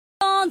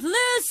Don't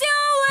lose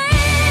your way.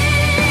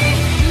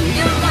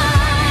 Your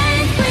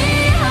mind, we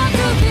have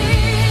to be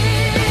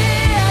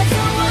as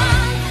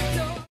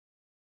one.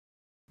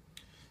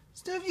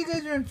 So if you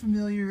guys are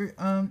unfamiliar,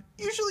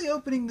 usually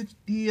opening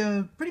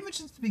the pretty much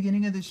since the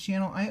beginning of this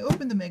channel, I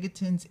open the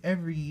Megatins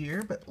every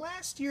year, but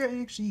last year I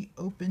actually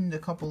opened a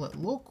couple at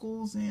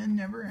locals and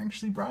never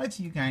actually brought it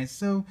to you guys.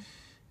 So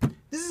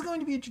this is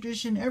going to be a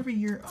tradition every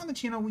year on the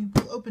channel. We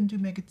will open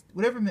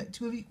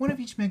one of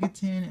each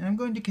Megatin, and I'm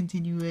going to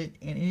continue it,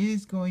 and it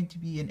is going to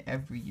be an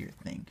every year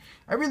thing.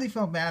 I really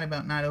felt bad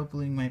about not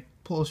opening my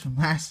pulls from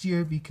last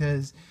year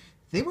because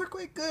they were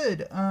quite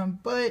good,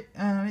 but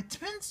it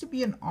tends to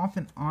be an off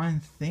and on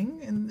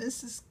thing, and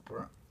this is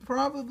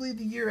probably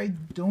the year I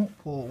don't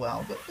pull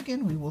well, but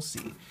again, we will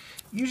see.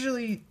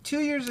 Usually 2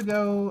 years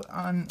ago,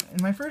 in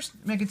my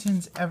first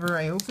Megatins ever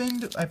I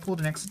pulled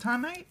an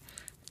Exotonite.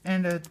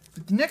 And the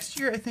next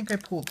year, I think I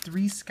pulled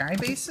 3 Sky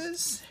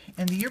Bases,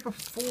 and the year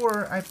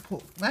before,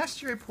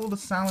 last year I pulled a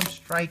Solemn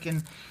Strike,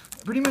 and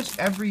pretty much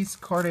every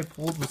card I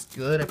pulled was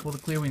good. I pulled a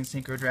Clearwing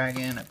Synchro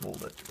Dragon, I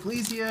pulled a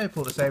Ecclesia, I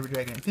pulled a Cyber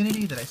Dragon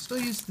Infinity that I still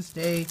use to this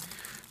day,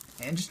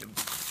 and just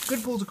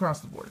good pulls across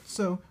the board.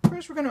 So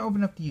first we're going to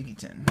open up the Yugioh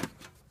tin.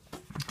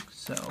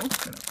 So, I'm going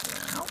to pull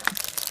that out.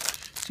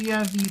 So you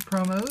have the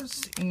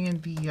promos,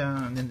 and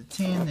then the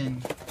tin,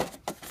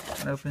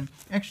 and open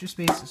extra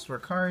space to store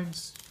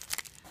cards.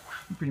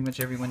 Pretty much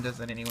everyone does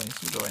that anyway, so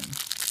we'll go ahead and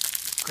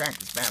crack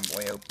this bad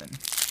boy open.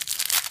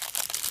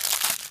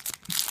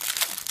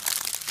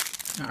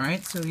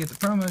 Alright, so we have the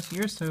promos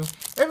here, so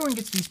everyone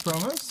gets these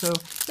promos, so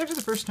it's actually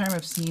the first time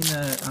I've seen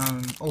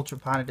the Ultra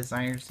Pot of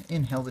Desires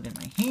and held it in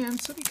my hand,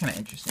 so it'll be kind of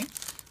interesting.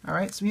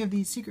 Alright, so we have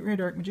the Secret Rare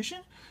Dark Magician.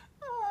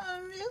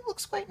 It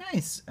looks quite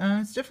nice.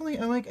 It's definitely,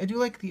 I do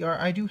like the art.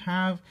 I do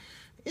have...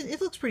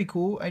 It looks pretty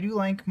cool. I do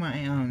like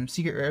my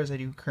secret rares I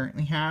do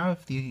currently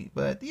have,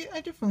 but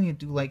I definitely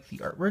do like the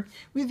artwork.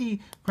 With the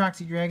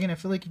Proxy Dragon, I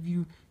feel like if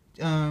you,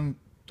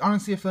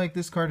 honestly, I feel like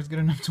this card is good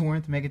enough to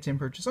warrant the Megatin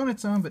purchase on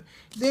its own, but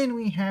then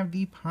we have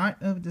the Pot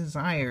of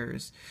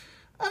Desires.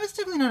 It's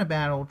definitely not a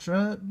bad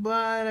Ultra,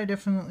 but I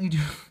definitely do,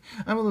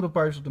 I'm a little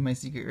partial to my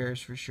secret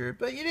rares for sure,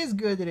 but it is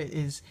good that it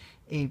is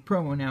a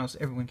promo now so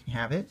everyone can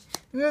have it.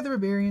 We have the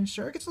Barbarian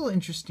Shark. It's a little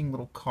interesting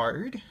little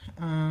card.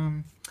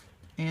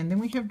 And then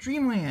we have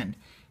Dreamland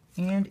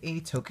and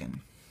a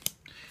token.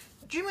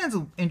 Dreamland's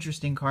an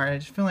interesting card. I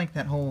just feel like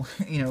that whole,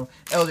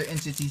 Elder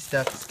Entity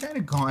stuff is kind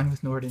of gone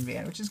with Norden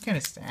Van, which is kind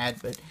of sad,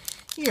 but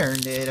he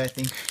earned it, I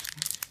think.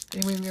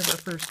 Anyway, we have our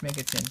first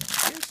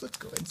Megatin. Let's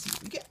go ahead and see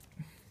what we get.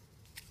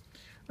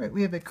 Alright,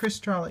 we have a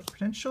Crystallic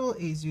Potential,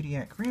 a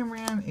Zodiac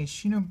Ram, a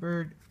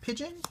Shinobird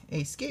Pigeon,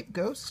 a Scape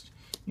Ghost,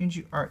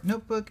 Ninja Art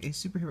Notebook, a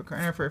superhero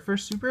card. And for our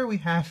first super, we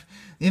have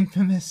the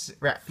infamous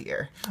Rat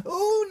Pierre.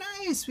 Oh,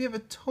 nice! We have a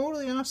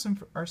totally awesome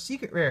for our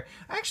secret rare.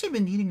 I actually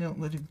been needing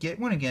to get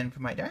one again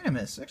for my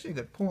Dynamis. Actually a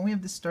good pull. And we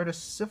have the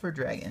Stardust Silver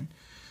Dragon.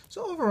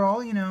 So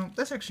overall,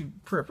 that's actually,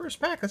 for a first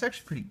pack, that's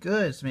actually pretty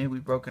good. So maybe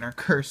we've broken our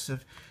curse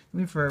of,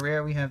 for a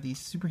rare, we have the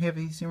Super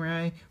Heavy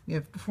Samurai. We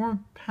have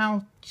Perform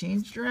Pal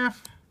Change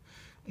Giraffe,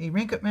 a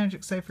Rank Up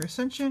Magic Cypher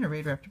Ascension, a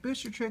Raid Raptor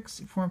Booster Tricks,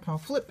 a Form Pal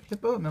Flip,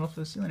 Hippo, a Metal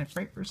Foe Seal, and a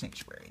Fright for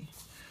Sanctuary.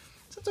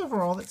 So that's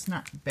overall, that's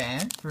not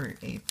bad for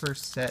a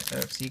first set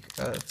of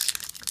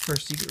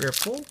first secret rare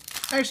pull.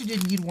 I actually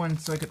did need one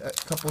so I could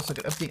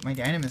update my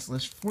Dynamis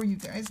list for you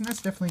guys, and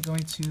that's definitely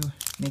going to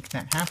make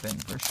that happen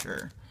for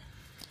sure.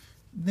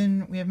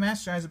 Then we have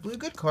Master Eyes of Blue,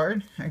 good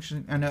card.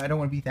 Actually, I know I don't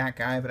want to be that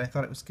guy, but I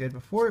thought it was good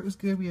before it was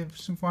good. We have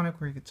Symphonic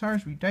Warrior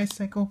Guitars, Read Dice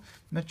Cycle,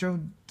 Metro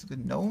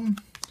Gnome,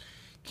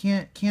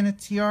 Canna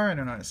TR, I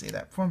don't know how to say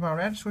that. Form Power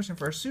Radish Source, and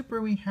for our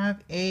super we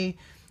have a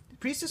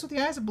Priestess with the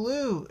Eyes of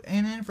Blue,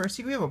 and then for our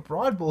secret we have a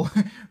Broad Bull.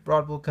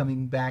 Broad Bull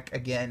coming back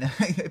again.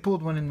 I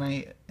pulled one in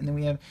my, and then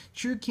we have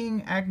True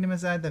King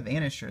Agnamazad the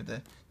Vanisher,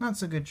 the not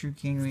so good True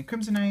King. We have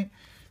Crimsonite,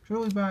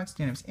 Jewelry Box,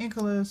 Danamis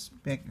Ankylos,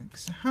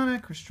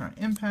 Sahana, Crystron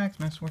Impact,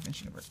 Mass Warp, and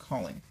Shinobird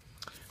Calling.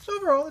 So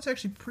overall, it's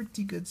actually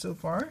pretty good so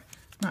far.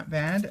 Not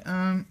bad.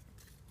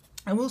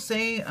 I will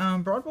say,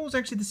 Broad Bull was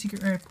actually the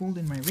secret rare I pulled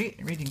in my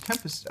Radiant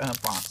Compass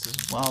box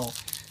as well.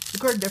 The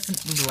card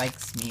definitely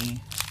likes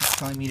me. It's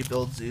telling me to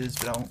build zoos,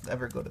 but I won't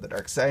ever go to the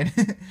dark side.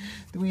 Then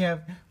we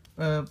have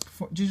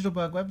Digital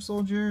Bug Web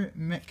Soldier,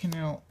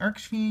 Mechanel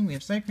Archfiend, we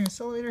have Cyclone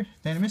Accelerator,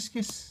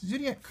 Dynamiscus,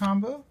 Zodiac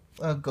Combo,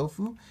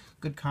 Gofu,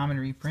 good common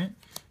reprint.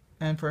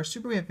 And for our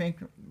super we have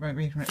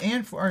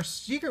and for our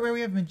secret rare we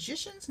have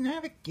Magician's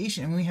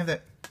Navigation, and we have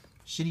that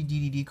shitty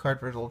DDD card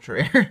for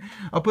Ultra Rare.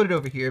 I'll put it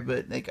over here,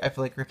 but I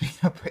feel like ripping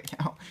it up right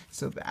now. It's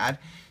so bad.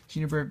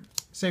 Shinobird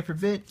Cypher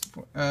Bit,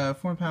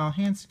 Form Pal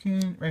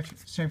Handscoon,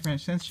 Cypher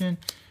Ascension,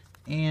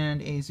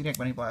 and a Zodiac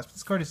Bunny Blast. But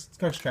this card is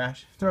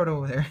trash. Throw it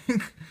over there.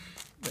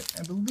 But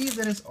I believe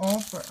that is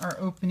all for our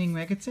opening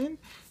Megatin.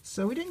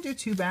 So we didn't do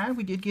too bad.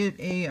 We did get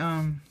a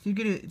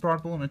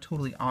Broad Bull and a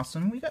Totally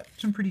Awesome. We got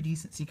some pretty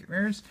decent secret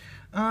rares.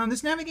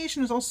 This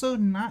navigation is also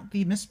not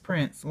the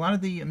misprints. A lot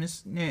of the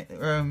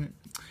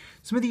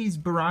some of these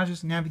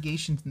Barrages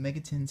navigations and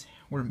Megatins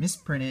were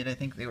misprinted. I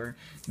think they were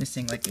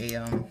missing like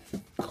a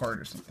card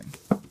or something.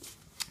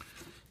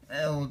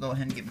 we'll go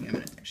ahead and give me a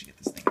minute to actually get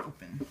this thing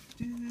open.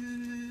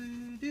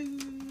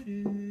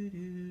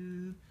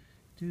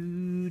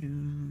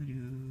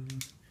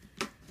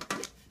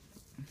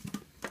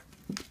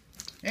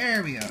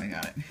 There we go, I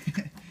got it.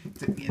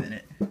 Took me a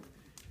minute.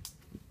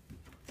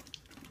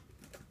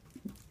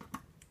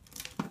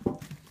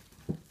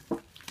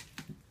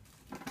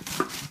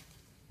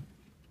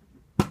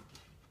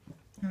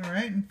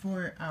 Alright, and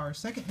for our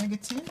second Mega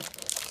Tin,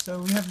 so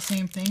we have the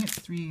same thing. It's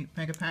 3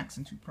 Mega Packs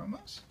and 2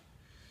 promos.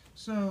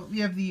 So we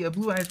have the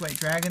Blue Eyes White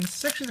Dragon. This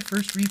is actually the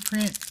first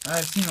reprint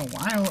I've seen in a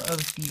while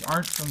of the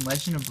art from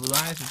Legend of Blue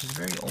Eyes, which is a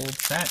very old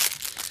set.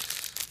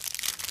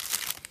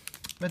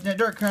 But that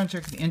Dark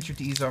Contract with the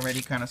entities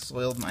already kind of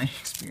soiled my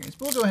experience.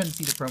 But we'll go ahead and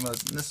see the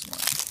promos in this one.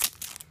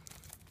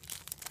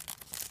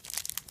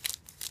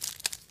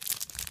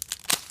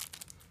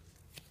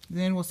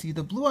 Then we'll see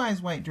the Blue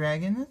Eyes White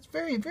Dragon. It's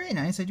very, very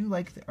nice. I do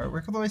like the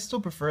artwork, although I still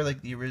prefer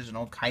like the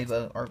original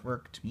Kaiba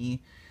artwork to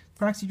me.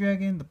 Proxy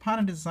Dragon, the Pot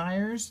of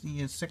Desires,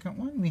 the second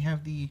one. We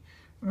have the,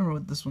 remember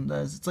what this one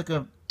does. It's like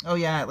a, oh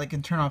yeah, like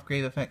can turn off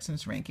grave effects in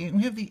its ranking. And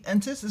we have the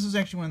Entis. This is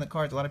actually one of the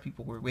cards a lot of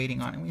people were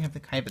waiting on. And we have the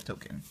Kaiba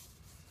token.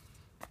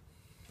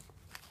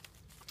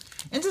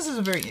 Entis is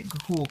a very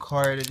cool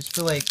card. I just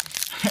feel like,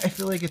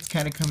 it's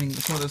kind of coming,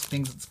 it's one of those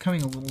things that's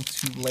coming a little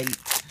too late.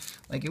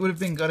 Like, it would have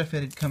been good if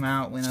it had come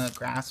out when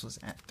Grass was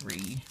at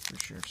 3, for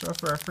sure. So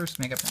for our first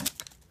Mega Pack,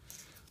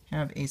 we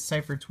have a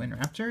Cypher Twin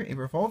Raptor, a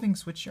Revolving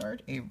Switchyard,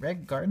 a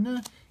Red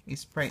Gardena, a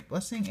Sprite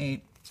Blessing,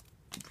 a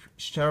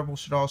Terrible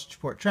Shadal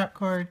Support Trap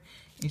card,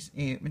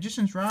 a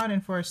Magician's Rod,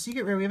 and for our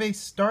secret rare, we have a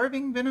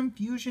Starving Venom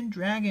Fusion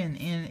Dragon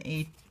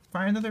and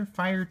another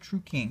Fire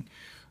True King.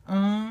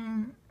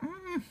 I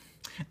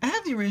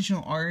have the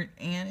original art,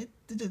 and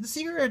the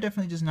secret rare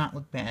definitely does not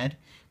look bad,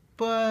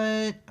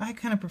 but I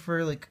kind of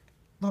prefer, like,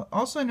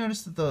 also I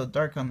noticed that the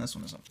dark on this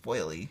one isn't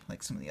foily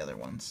like some of the other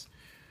ones.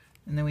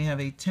 And then we have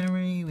a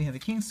Tenery, we have a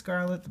King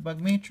Scarlet, the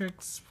Bug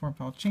Matrix, Form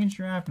Pal Change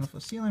Draft,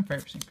 Milfo Ceiling,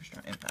 5%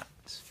 Crystal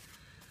Impact.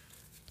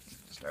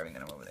 Starving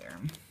Venom over there.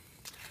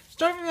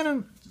 Starving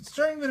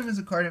Venom is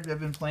a card I've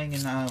been playing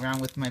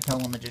around with my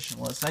Pelham Magician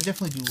list. I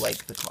definitely do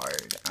like the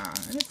card,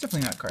 and it's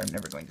definitely not a card I'm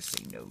never going to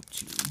say no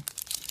to.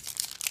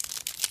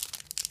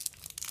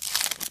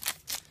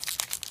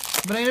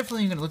 But I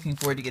definitely am looking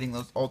forward to getting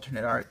those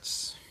alternate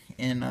arts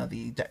in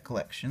the deck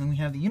collection. And we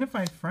have the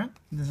Unified Front,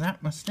 the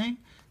Zap Mustang,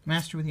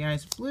 Master with the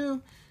Eyes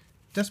Blue,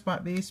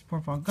 Despot Base,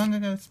 Portfall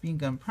Gungaga, Speed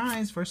Gun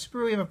Prize. For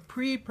Super, we have a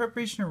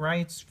Pre-Preparation of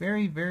Rights,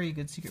 very, very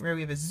good secret rare.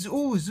 We have a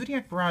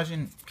Zodiac Barrage,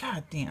 and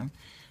god damn,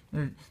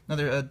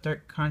 another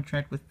Dark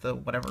Contract with the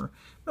whatever.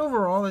 But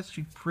overall, it's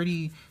actually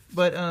pretty.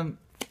 But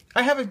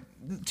I have a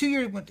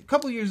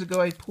couple years ago,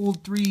 I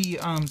pulled 3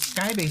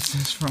 Sky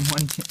Bases from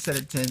one set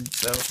of 10,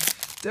 so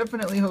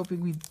definitely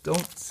hoping we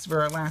don't,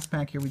 for our last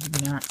pack here, we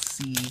do not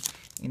see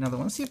another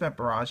one. Let's see if that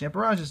Barrage. Yeah,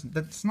 Barrage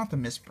that's not the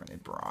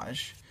misprinted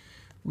Barrage.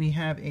 We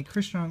have a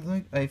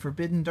Christian, a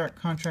Forbidden Dark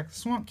Contract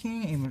Swamp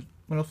King,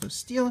 a Milfo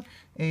Steel,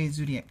 a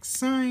Zodiac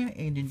Sign,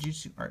 a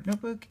Ninjutsu Art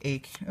Notebook,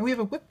 and we have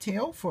a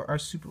Whiptail for our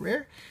super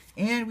rare,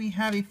 and we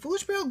have a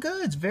Foolish Burial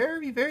Goods,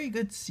 very, very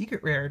good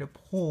secret rare to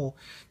pull.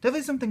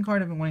 Definitely something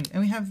card I've been wanting.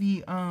 And we have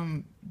the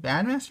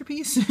Bad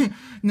Masterpiece.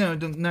 No,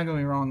 not get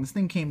me wrong, this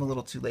thing came a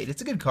little too late.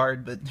 It's a good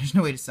card, but there's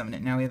no way to summon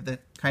it. Now we have the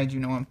Kaiju,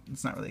 no,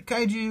 it's not really a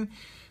Kaiju,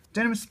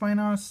 Dynamis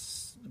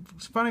Spinos,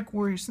 Sonic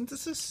Warrior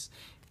Synthesis,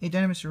 a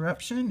Dynamis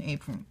Eruption,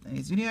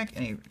 a Zodiac,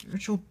 and a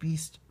Ritual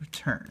Beast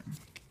Return.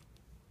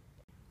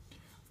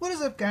 What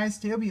is up, guys?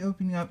 Today I'll be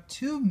opening up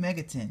 2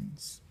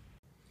 Megatins.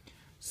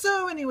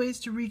 So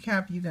anyways, to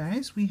recap you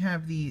guys, we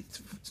have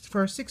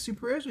for our 6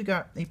 super rares, we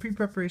got a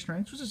pre-preparation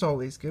rights, which is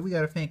always good. We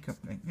got a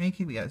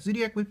we got a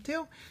Zodiac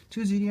Whiptail,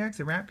 2 Zodiacs,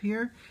 a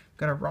Rapier,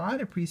 got a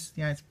Rod, a Priest of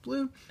the Eyes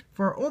Blue.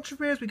 For our ultra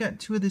rares, we got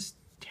 2 of this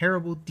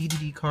terrible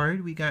DDD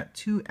card. We got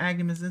 2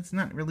 Agnimizets,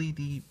 not really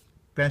the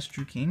best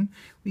True King.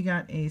 We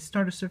got a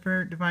Stardust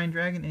Divine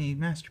Dragon, and a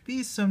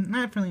Masterpiece, so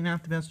not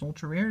the best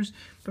ultra rares,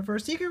 but for our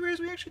secret rares,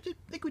 we actually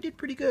think we did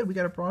pretty good. We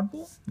got a Broad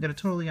Bull, we got a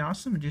Totally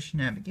Awesome Magician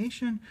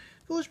Navigation,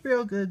 Foolish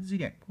Burial Goods,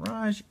 Zodiac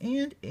Barrage,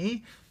 and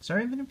a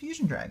Starving Venom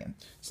Fusion Dragon.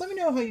 So let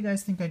me know how you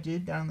guys think I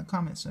did down in the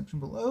comment section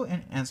below,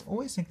 and as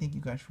always, thank you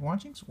guys for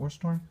watching. So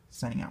Warstorm,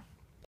 signing out.